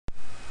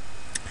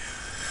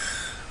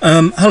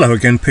Hello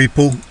again,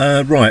 people.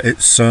 Right,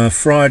 it's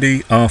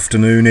Friday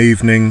afternoon,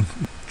 evening,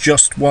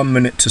 just 1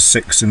 minute to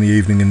 6 in the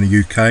evening in the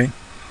UK.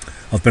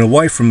 I've been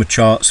away from the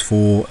charts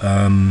for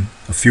a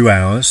few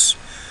hours,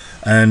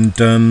 and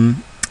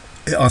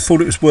I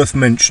thought it was worth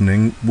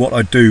mentioning what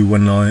I do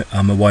when I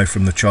am away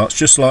from the charts,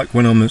 just like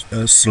when I'm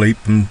asleep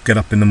and get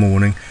up in the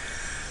morning.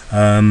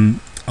 I'm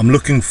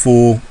looking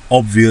for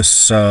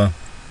obvious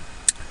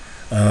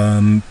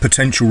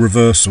potential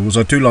reversals.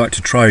 I do like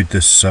to trade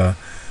this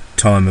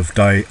time of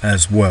day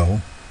as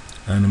well,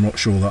 and I'm not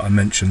sure that I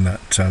mention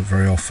that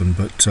very often,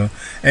 but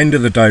end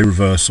of the day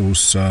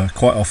reversals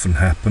quite often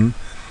happen.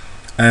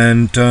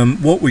 And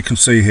what we can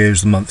see here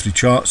is the monthly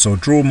chart, so I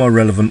draw my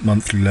relevant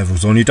monthly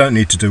levels on. You don't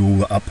need to do all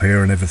that up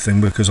here and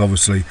everything, because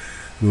obviously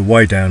we're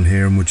way down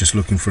here and we're just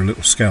looking for a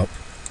little scalp.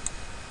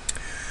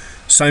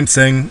 Same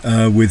thing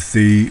with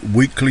the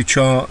weekly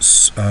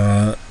charts.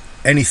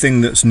 Anything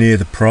that's near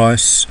the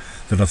price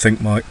that I think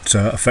might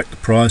affect the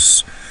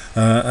price,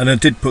 and I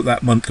did put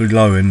that monthly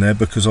low in there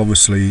because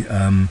obviously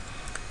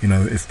you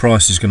know, if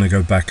price is going to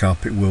go back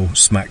up, it will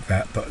smack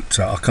that, but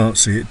I can't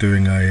see it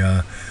doing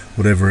a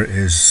whatever it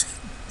is,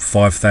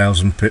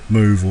 5,000 pip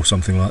move or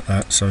something like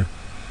that. So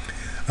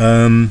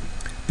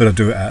but I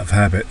do it out of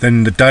habit.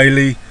 Then the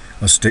daily,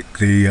 I stick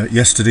the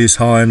yesterday's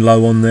high and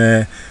low on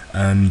there,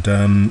 and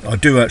I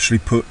do actually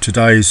put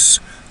today's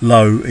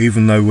low,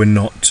 even though we're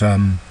not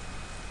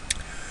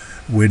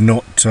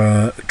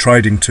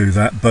trading to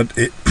that, but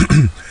it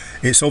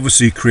it's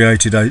obviously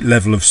created a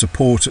level of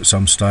support at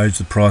some stage.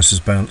 The price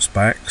has bounced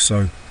back,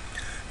 so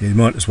you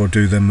might as well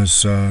do them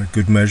as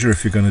good measure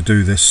if you're going to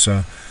do this,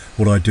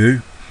 what I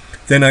do.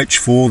 Then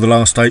H4, the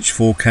last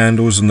H4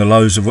 candles and the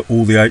lows of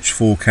all the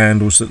H4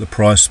 candles that the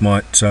price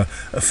might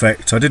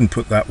affect. I didn't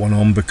put that one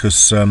on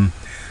because you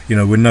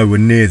know, we're nowhere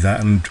near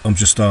that, and I'm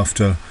just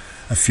after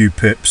a few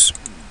pips.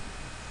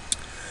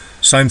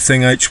 Same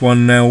thing,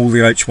 H1 now, all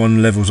the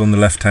H1 levels on the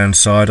left hand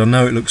side. I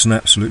know it looks an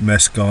absolute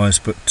mess, guys,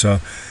 but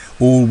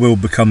all will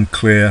become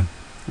clear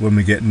when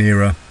we get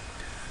nearer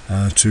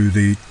to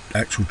the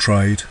actual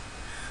trade.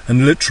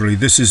 And literally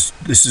this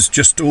has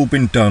just all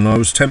been done. I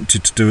was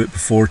tempted to do it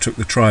before I took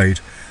the trade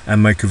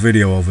and make a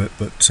video of it,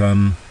 but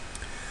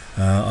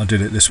I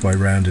did it this way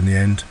round in the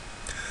end.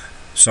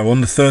 So on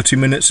the 30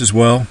 minutes as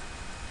well,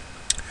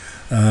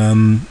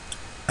 and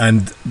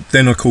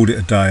then I called it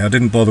a day. I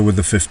didn't bother with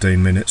the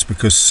 15 minutes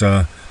because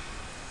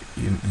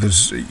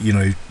there's, you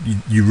know,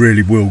 you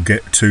really will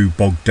get too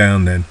bogged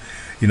down then.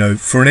 You know,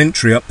 for an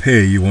entry up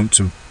here, you want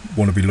to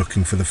be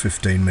looking for the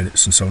 15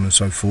 minutes and so on and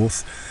so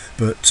forth.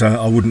 But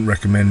I wouldn't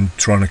recommend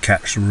trying to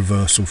catch the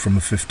reversal from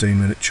a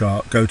 15-minute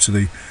chart. Go to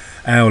the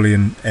hourly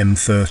and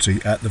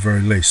M30 at the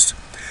very least.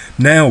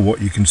 Now what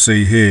you can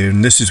see here,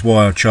 and this is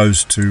why I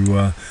chose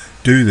to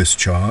do this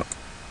chart,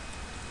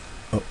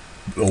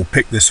 or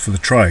pick this for the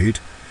trade.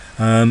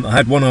 I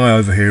had one eye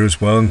over here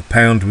as well, and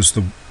pound was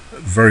the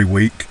very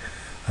weak,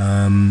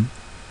 and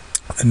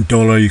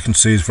dollar you can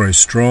see is very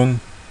strong,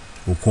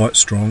 or quite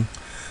strong.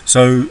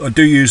 So I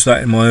do use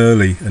that in my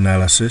early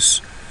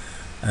analysis,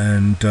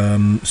 and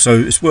so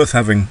it's worth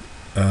having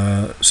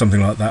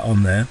something like that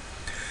on there.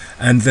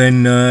 And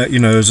then you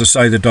know, as I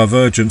say, the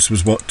divergence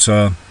was what,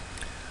 and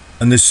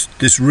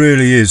this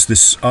really is,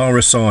 this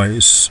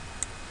RSI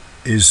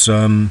is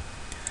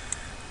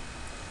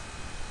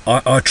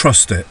I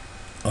trust it.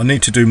 I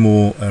need to do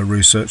more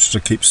research, as I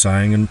keep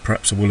saying, and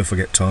perhaps I will if I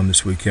get time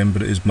this weekend,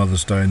 but it is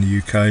Mother's Day in the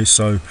UK,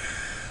 so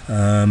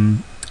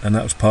and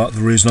that was part of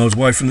the reason I was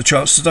away from the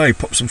charts today.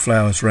 Pop some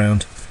flowers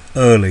round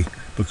early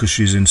because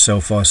she's in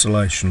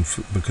self-isolation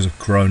because of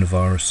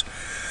coronavirus.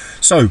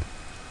 So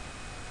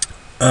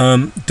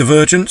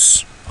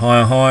divergence,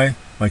 higher high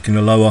making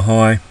a lower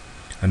high,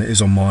 and it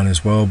is on mine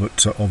as well,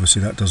 but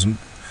obviously that doesn't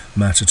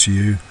matter to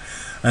you.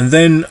 And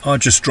then I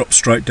just dropped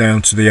straight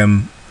down to the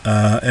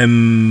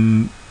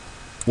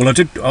well, I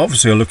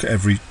look at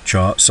every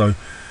chart, so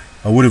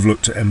I would have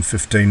looked at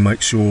M15,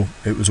 make sure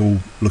it was all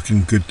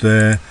looking good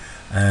there,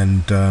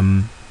 and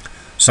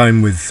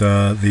same with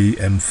the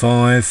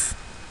M5.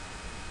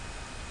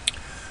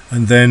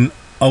 And then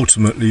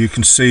ultimately you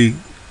can see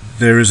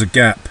there is a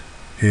gap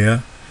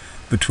here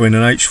between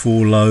an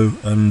H4 low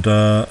and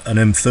an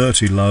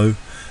M30 low,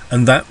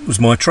 and that was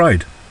my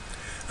trade.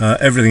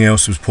 Everything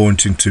else was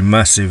pointing to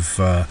massive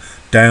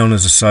down,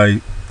 as I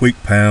say,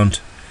 weak pound,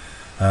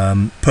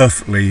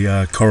 perfectly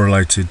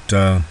correlated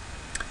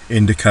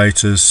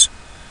indicators.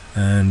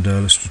 And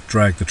let's just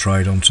drag the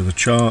trade onto the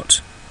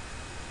chart.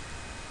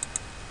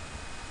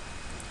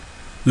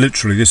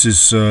 Literally, this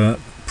is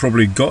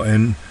probably got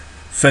in,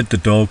 fed the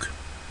dog,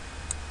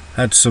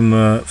 had some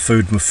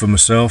food for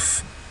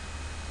myself,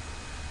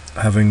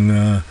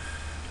 having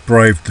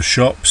braved the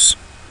shops.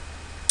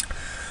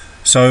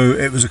 So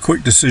it was a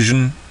quick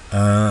decision,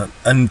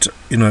 and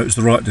you know, it was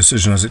the right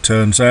decision as it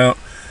turns out.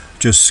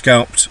 Just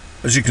scalped.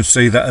 As you can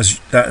see, that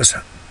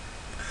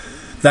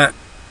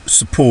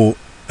support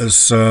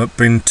has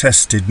been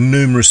tested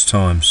numerous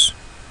times,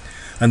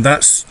 and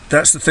that's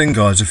the thing,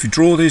 guys. If you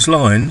draw these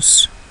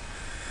lines,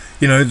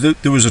 you know,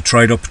 there was a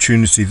trade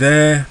opportunity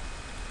there,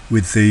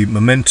 with the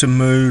momentum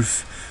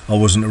move. I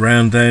wasn't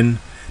around then,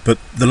 but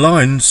the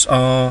lines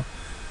are,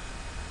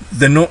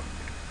 they're not,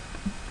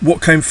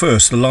 what came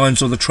first, the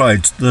lines or the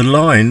trades? The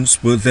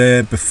lines were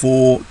there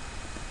before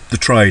the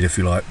trade, if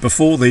you like,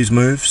 before these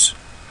moves.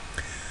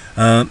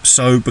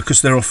 So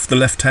because they're off the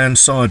left hand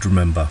side,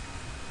 remember.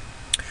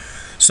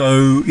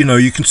 So you know,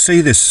 you can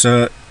see this,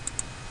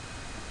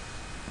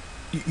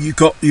 you've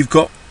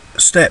got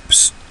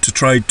steps to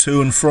trade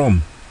to and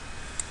from.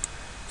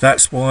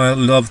 That's why I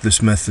love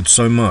this method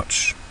so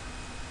much,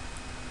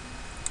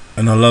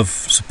 and I love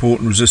support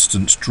and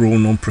resistance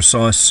drawn on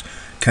precise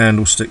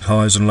candlestick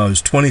highs and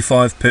lows.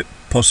 25 pip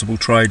possible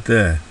trade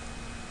there,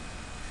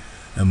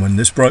 and when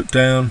this broke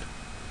down,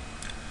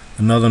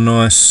 another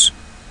nice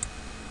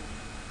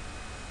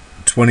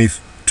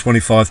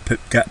 25 pip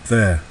gap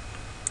there,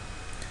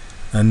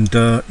 and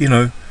you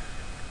know,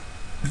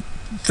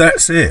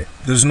 that's it.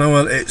 There's no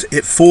other.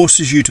 It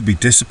forces you to be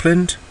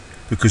disciplined,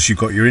 because you've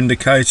got your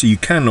indicator. You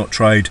cannot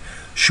trade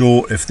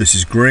short if this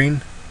is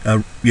green.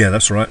 Yeah,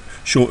 that's right,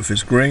 short if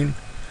it's green.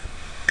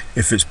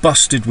 If it's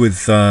busted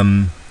with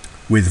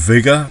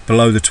vigor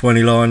below the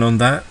 20 line on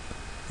that,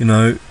 you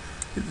know,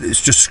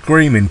 it's just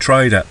screaming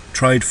trade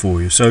for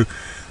you. So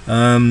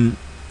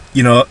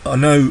you know, I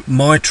know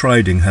my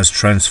trading has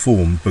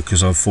transformed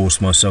because I've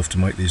forced myself to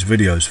make these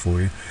videos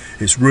for you.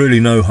 It's really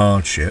no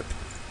hardship,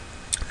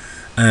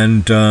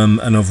 and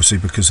obviously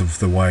because of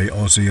the way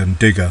Aussie and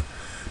Digger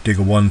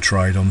One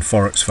trade on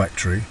Forex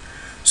Factory.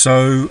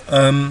 So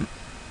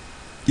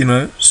you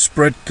know,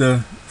 spread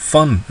the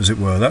fun, as it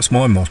were. That's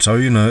my motto.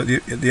 You know,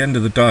 at the end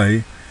of the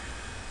day,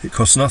 it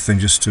costs nothing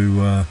just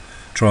to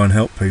try and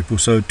help people.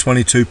 So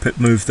 22 pip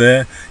move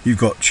there. You've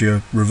got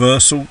your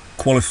reversal,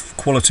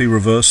 quality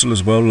reversal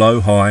as well. Low,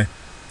 high,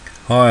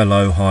 higher,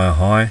 low, higher,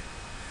 high,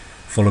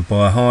 followed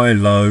by a high,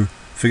 low.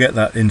 Forget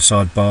that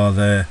inside bar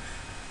there.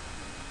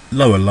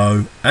 Lower,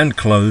 low, and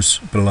close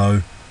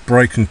below.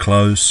 Break and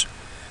close,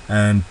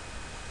 and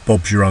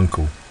Bob's your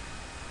uncle.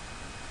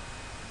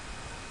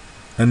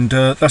 And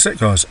that's it,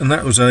 guys. And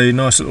that was a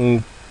nice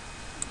little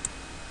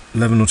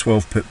 11 or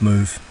 12 pip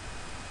move,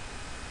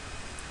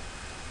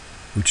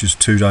 which is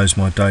 2 days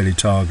my daily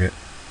target.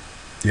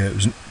 Yeah, it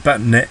was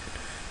about net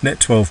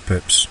 12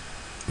 pips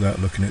without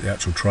looking at the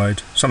actual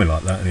trade, something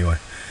like that. Anyway,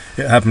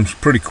 it happened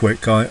pretty quick.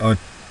 It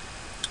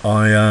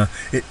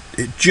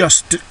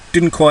just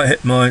didn't quite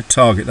hit my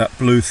target, that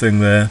blue thing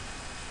there.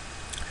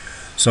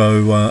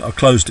 So I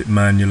closed it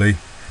manually.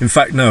 In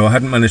fact, no, I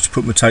hadn't managed to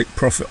put my take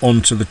profit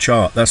onto the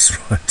chart. That's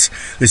right.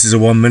 This is a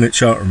 1 minute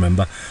chart,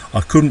 remember. I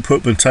couldn't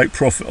put my take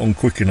profit on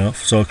quick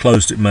enough, so I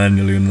closed it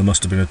manually, and there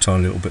must have been a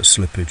tiny little bit of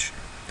slippage.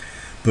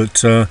 But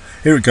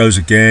here it goes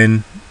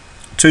again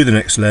to the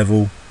next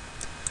level.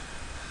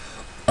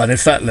 And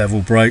if that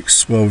level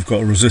breaks, well, we've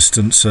got a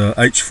resistance,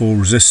 H4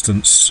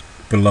 resistance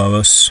below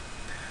us.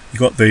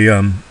 You've got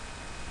the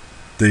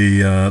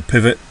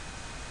pivot.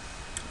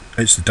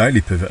 It's the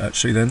daily pivot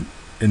actually. Then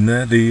in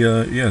there,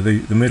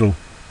 the middle.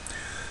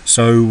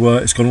 So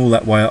it's gone all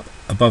that way up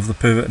above the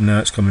pivot, and now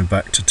it's coming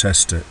back to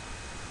test it.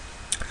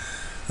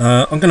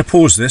 I'm going to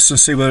pause this and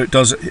see whether it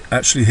does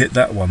actually hit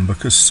that one,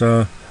 because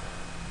you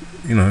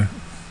know,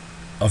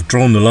 I've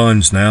drawn the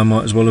lines now.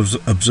 Might as well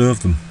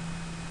observe them.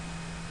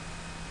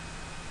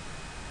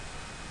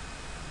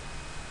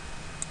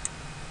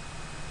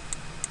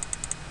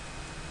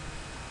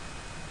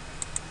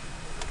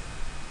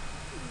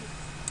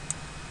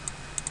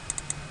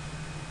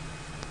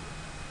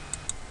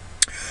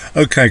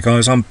 Okay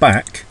guys, I'm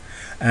back,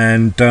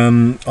 and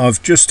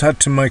I've just had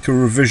to make a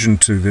revision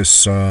to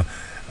this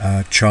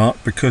chart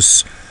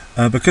because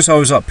I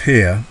was up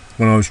here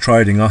when I was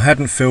trading. I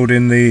hadn't filled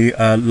in the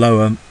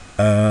lower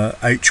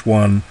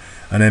H1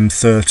 and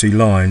M30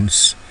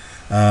 lines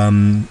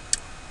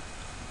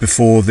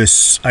before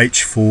this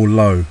H4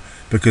 low,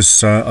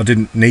 because I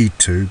didn't need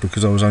to,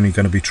 because I was only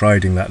going to be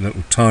trading that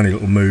tiny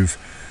little move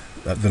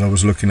that I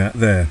was looking at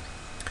there,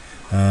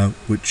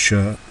 which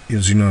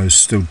as you know is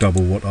still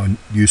double what I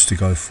used to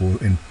go for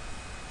in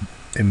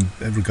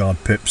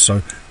regard pips.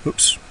 So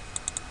oops,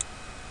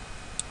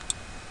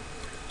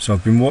 so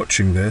I've been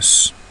watching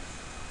this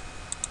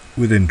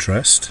with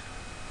interest.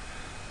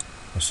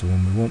 That's the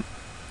one we want,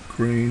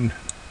 green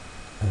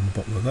on the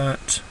bottom of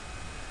that.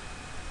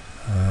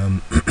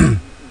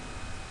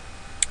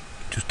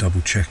 Just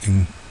double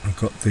checking I've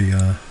got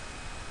the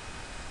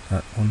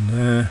that one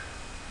there.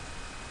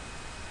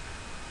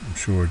 I'm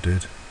sure I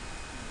did.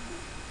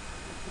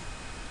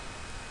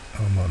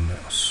 Oh, my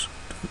mouse.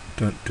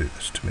 Don't do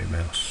this to me,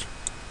 mouse.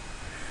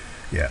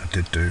 Yeah, I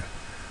did do.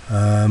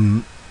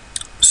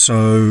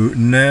 So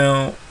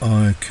now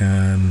I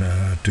can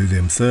do the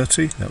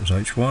M30. That was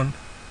H1.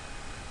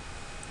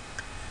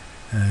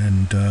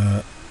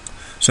 And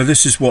so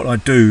this is what I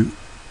do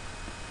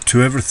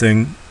to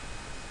everything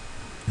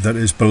that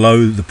is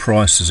below the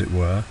price, as it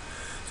were,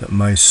 that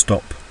may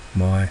stop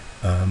my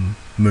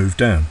move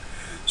down.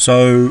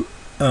 So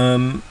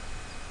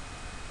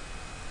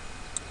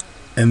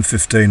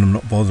M15 I'm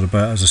not bothered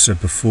about, as I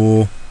said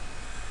before.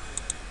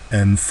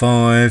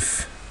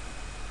 M5,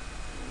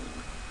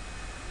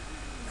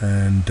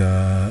 And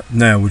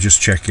now we're just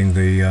checking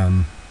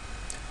the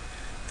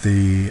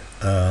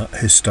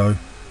histo.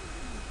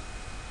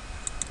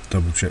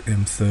 Double check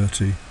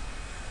M30.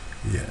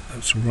 Yeah,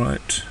 that's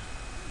right.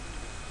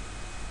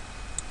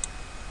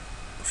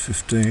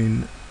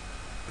 15,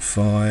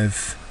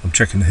 5. I'm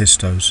checking the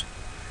histos.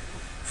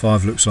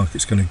 5 looks like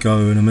it's going to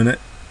go in a minute.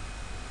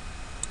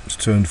 It's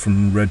turned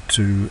from red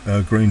to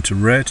green to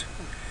red.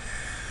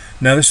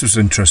 Now this was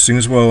interesting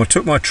as well. I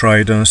took my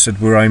trade and I said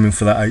we're aiming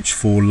for that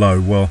H4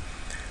 low. Well,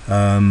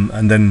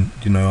 and then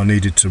I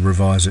needed to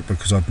revise it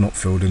because I'd not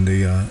filled in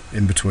the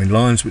in between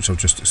lines, which I've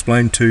just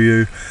explained to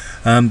you.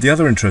 The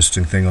other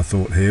interesting thing I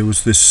thought here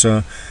was this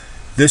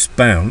this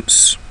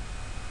bounce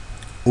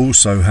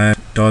also had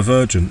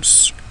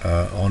divergence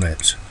on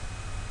it,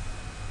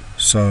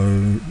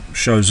 so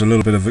shows a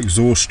little bit of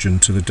exhaustion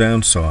to the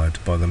downside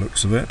by the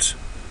looks of it.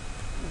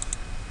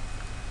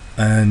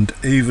 And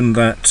even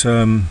that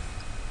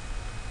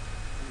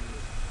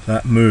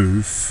that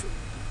move,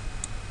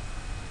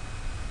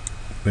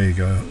 there you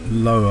go,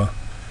 lower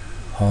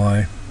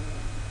high,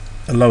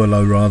 a lower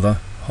low rather,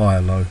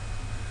 higher low,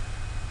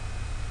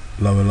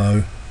 lower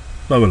low,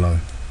 lower low,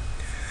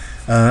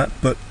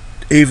 but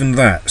even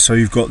that, so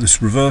you've got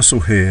this reversal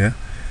here,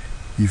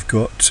 you've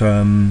got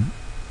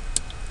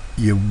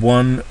your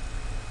one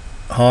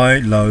high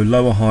low,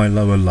 lower high,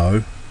 lower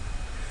low,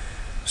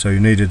 so you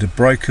needed a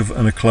break of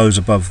and a close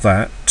above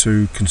that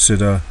to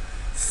consider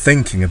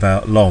thinking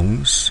about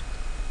longs,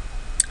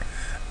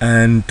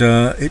 and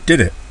it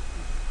did it.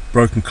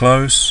 Broken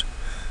close.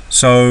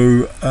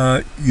 So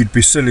you'd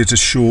be silly to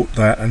short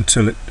that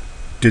until it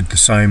did the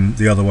same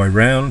the other way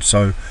round.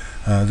 So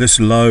this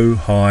low,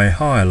 high,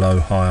 higher, low,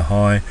 higher,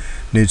 high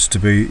needs to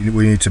be,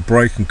 we need to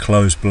break and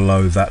close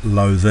below that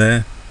low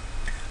there,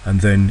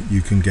 and then you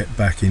can get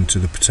back into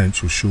the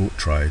potential short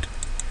trade.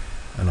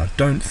 And I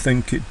don't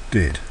think it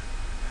did.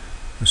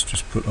 Let's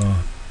just put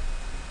our,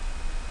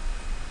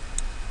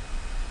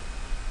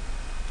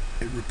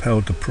 it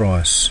repelled the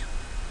price.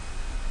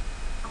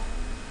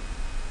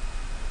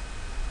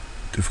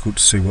 Difficult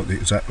to see what the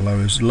exact low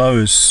is. Low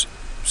is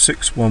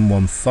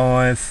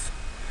 6115,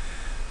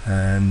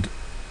 and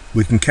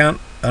we can count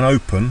an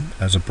open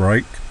as a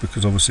break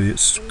because obviously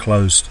it's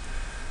closed,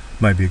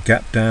 maybe a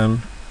gap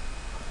down,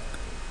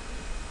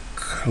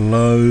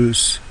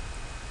 close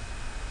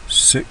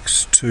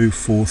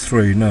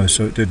 6243. No,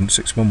 so it didn't.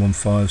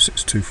 6115,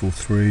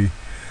 6243.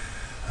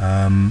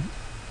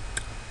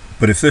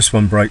 But if this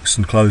one breaks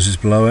and closes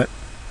below it,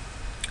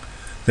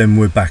 then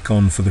we're back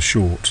on for the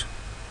short,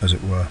 as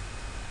it were.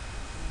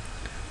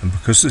 And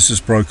because this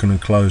is broken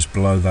and closed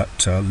below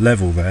that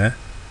level there,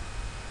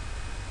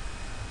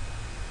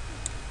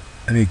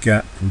 any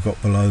gap we've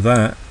got below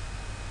that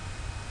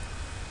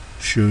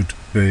should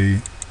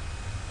be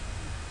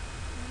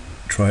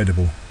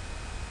tradable.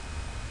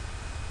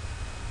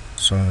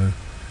 So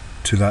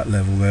to that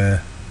level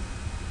there,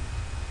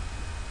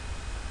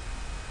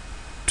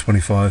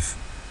 25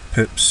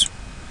 pips.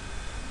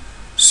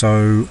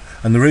 So,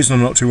 and the reason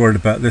I'm not too worried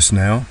about this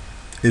now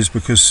is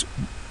because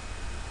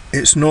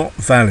it's not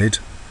valid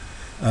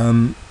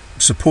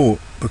support,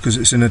 because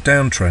it's in a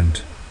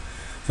downtrend.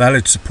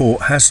 Valid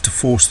support has to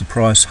force the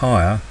price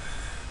higher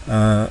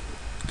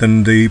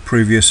than the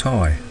previous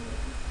high.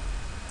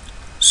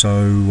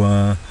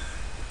 So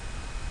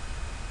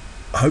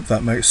I hope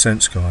that makes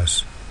sense,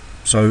 guys.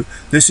 So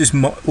this is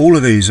all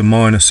of these are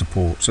minor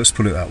supports, let's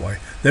put it that way.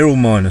 They're all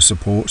minor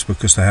supports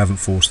because they haven't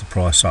forced the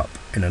price up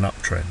in an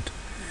uptrend.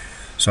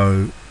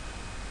 So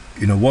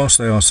whilst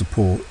they are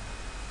support,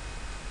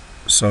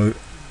 so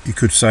you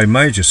could say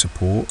major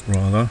support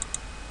rather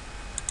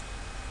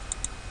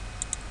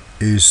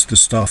is the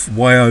stuff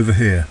way over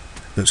here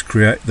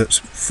that's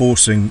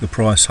forcing the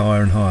price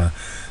higher and higher.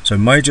 So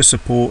major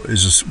support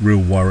is a real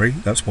worry.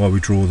 That's why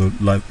we draw the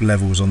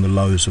levels on the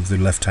lows of the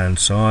left hand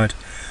side.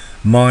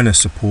 Minor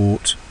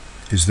support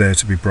is there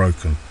to be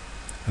broken,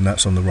 and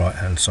that's on the right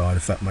hand side,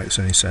 if that makes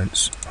any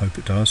sense. Hope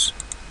it does.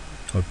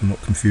 Hope I'm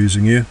not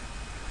confusing you.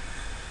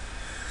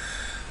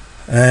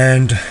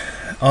 And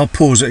I'll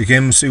pause it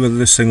again and see whether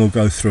this thing will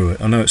go through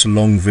it. I know it's a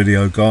long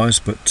video, guys,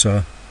 but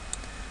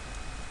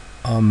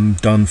I'm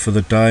done for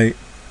the day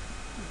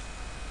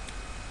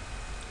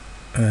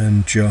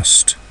and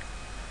just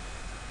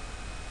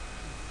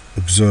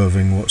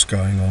observing what's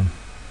going on.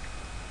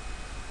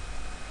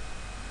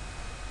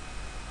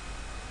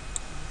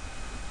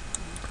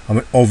 I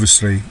mean,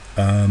 obviously,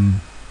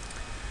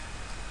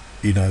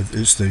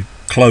 it's the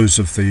close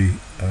of the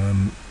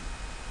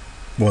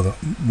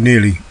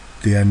nearly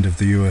the end of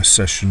the US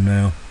session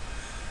now.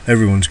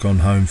 Everyone's gone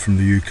home from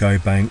the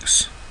UK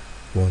banks.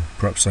 Well,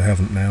 perhaps they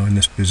haven't now in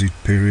this busy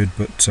period,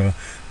 but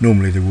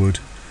normally they would.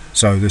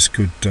 So this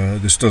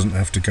doesn't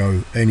have to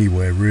go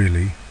anywhere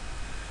really.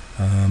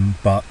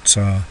 But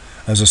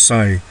as I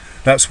say,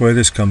 that's where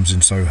this comes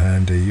in so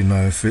handy.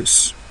 If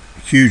it's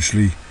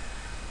hugely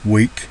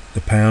weak,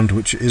 the pound,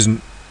 which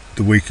isn't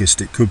the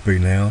weakest it could be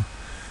now,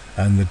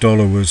 and the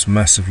dollar was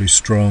massively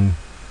strong,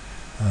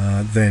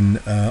 then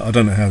I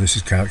don't know how this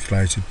is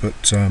calculated,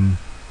 but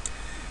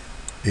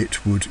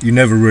you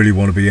never really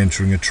want to be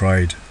entering a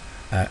trade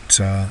at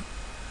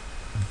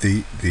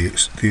the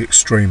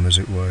extreme, as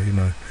it were. You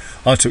know,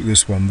 I took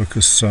this one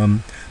because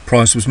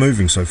price was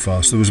moving so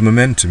fast. There was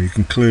momentum. You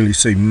can clearly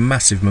see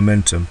massive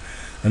momentum,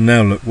 and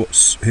now look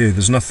what's here.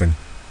 There's nothing.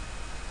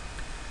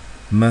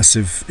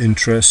 Massive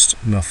interest,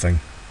 nothing.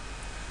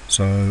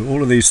 So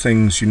all of these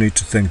things you need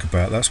to think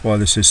about. That's why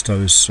this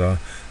histo is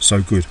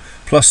so good.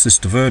 Plus this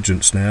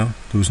divergence now.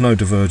 There was no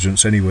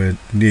divergence anywhere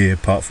near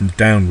apart from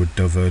downward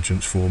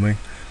divergence for me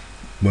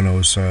when I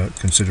was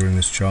considering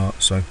this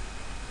chart. So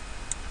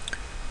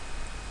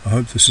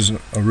I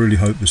really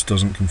hope this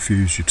doesn't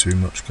confuse you too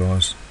much,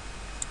 guys.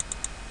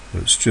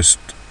 But it's just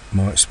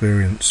my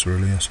experience,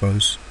 really, I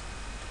suppose.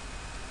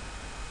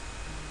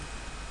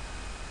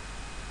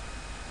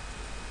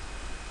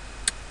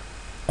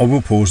 I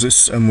will pause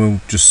this and we'll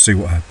just see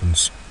what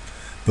happens.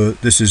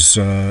 But this is,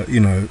 you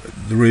know,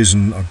 the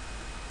reason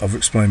I've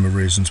explained my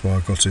reasons why I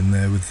got in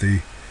there with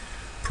the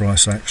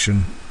price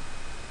action.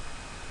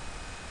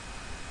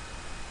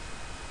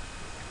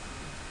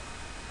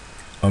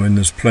 I mean,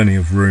 there's plenty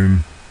of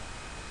room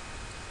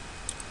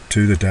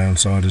to the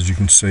downside, as you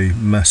can see,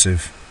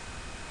 massive.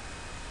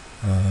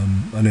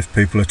 And if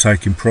people are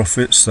taking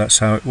profits, that's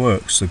how it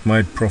works. They've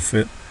made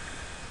profit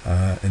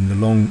in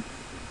the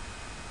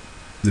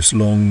this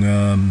long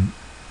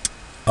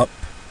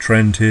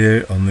uptrend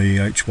here on the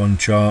H1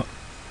 chart,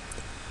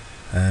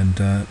 and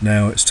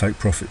now it's take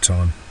profit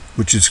time,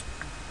 which is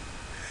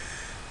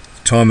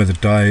the time of the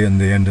day and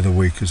the end of the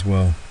week as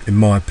well, in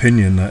my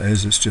opinion. That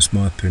is, it's just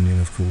my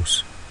opinion, of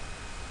course.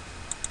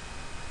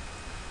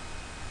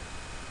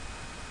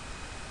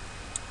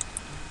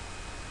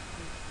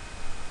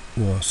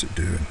 What's it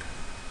doing?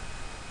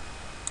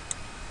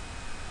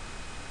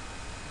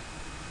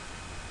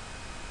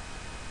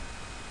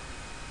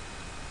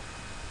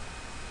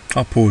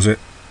 I'll pause it,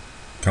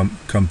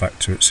 come back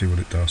to it, see what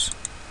it does.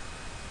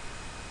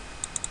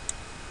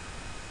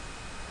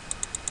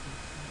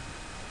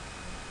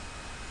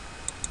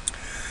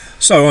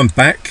 So I'm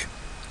back,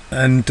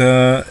 and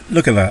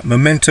look at that,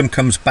 momentum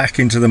comes back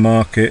into the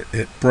market.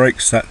 It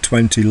breaks that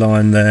 20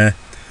 line there.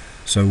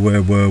 So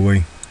where were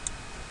we?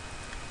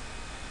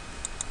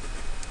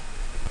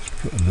 Let's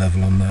put a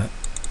level on that.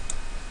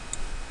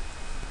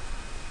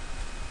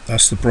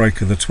 That's the break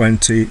of the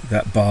 20,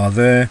 that bar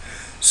there.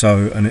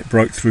 So, and it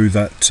broke through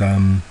that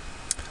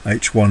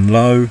H1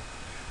 low,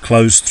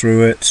 closed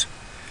through it,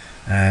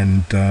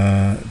 and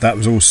that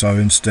was also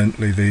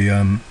incidentally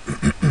the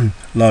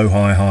low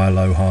high high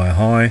low high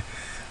high,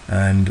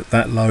 and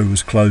that low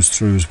was closed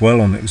through as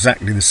well on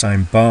exactly the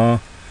same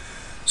bar.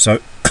 So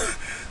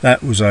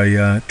that was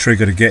a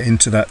trigger to get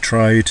into that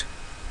trade,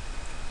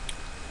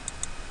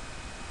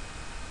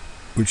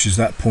 which is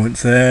that point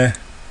there,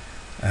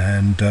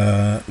 and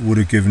would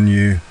have given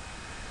you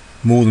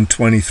more than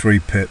 23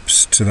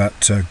 pips to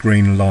that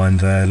green line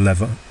there,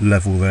 level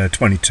there,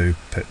 22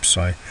 pips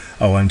say,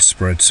 oh, and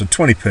spread, so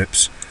 20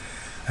 pips,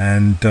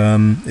 and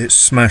it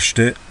smashed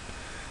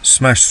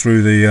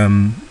through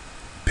the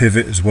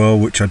pivot as well,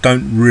 which I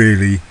don't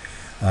really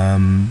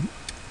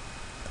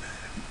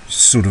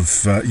sort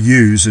of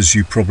use, as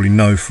you probably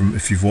know from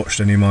if you've watched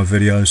any of my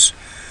videos.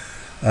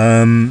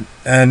 And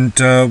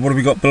what have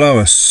we got below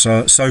us?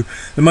 So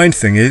the main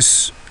thing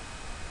is,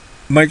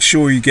 make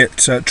sure you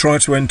get try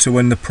to enter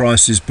when the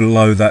price is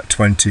below that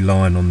 20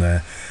 line on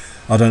there.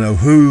 I don't know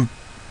who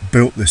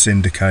built this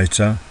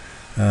indicator.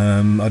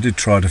 I did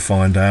try to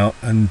find out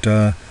and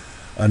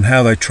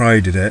how they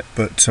traded it,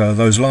 but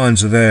those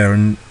lines are there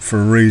and for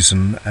a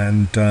reason,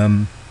 and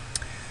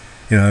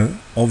you know,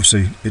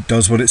 obviously it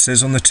does what it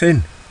says on the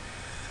tin.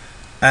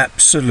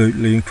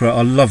 Absolutely incredible.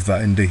 I love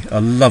that Indy. I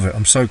love it.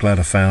 I'm so glad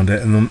I found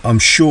it, and I'm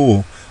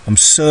certain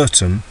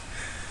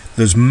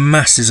there's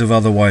masses of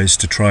other ways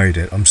to trade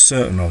it. I'm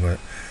certain of it.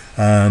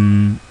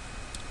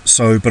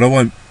 But I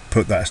won't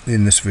put that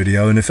in this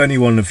video, and if any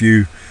one of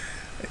you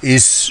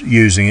is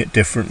using it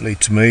differently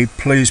to me,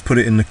 please put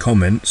it in the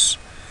comments.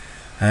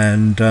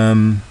 And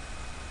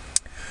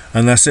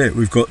that's it.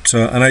 We've got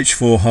an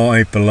H4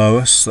 high below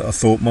us that I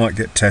thought might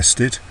get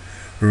tested.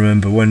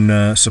 Remember,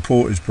 when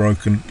support is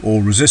broken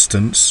or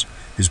resistance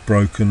is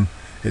broken,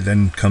 it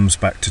then comes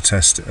back to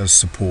test it as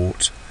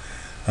support.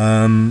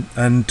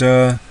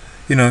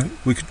 You know,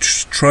 we could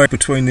trade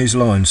between these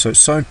lines, so it's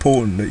so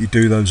important that you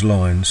do those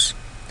lines,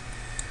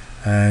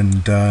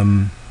 and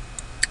then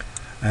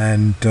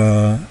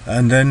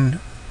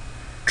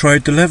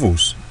trade the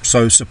levels.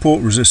 So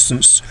support,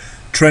 resistance,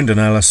 trend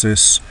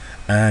analysis,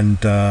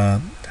 and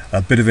a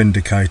bit of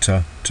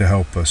indicator to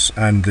help us,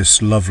 and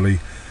this lovely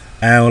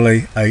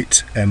hourly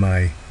 8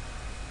 MA,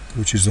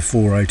 which is the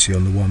 480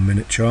 on the 1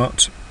 minute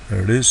chart.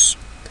 There it is,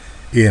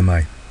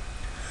 EMA.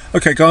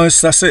 Okay guys,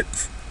 that's it.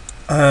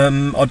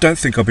 I don't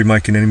think I'll be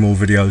making any more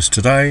videos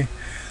today.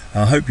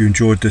 I hope you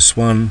enjoyed this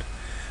one,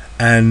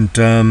 and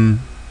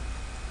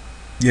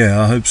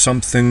yeah, I hope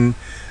something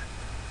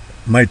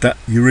made that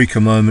eureka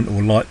moment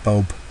or light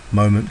bulb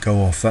moment go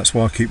off. That's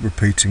why I keep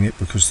repeating it,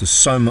 because there's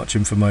so much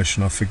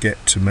information I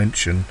forget to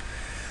mention,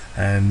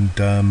 and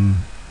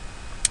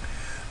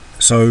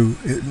So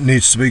it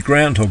needs to be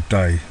Groundhog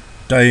Day,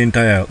 day in,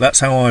 day out.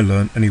 That's how I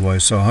learnt anyway.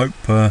 So I hope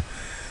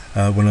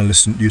when I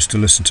used to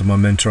listen to my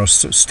mentor, I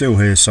still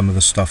hear some of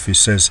the stuff he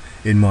says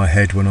in my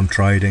head when I'm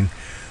trading,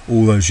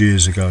 all those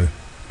years ago,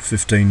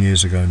 15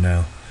 years ago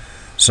now.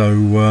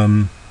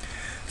 So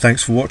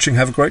thanks for watching.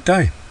 Have a great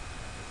day,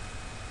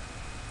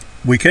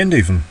 weekend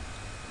even,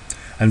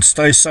 and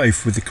stay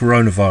safe with the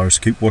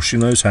coronavirus. Keep washing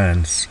those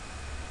hands.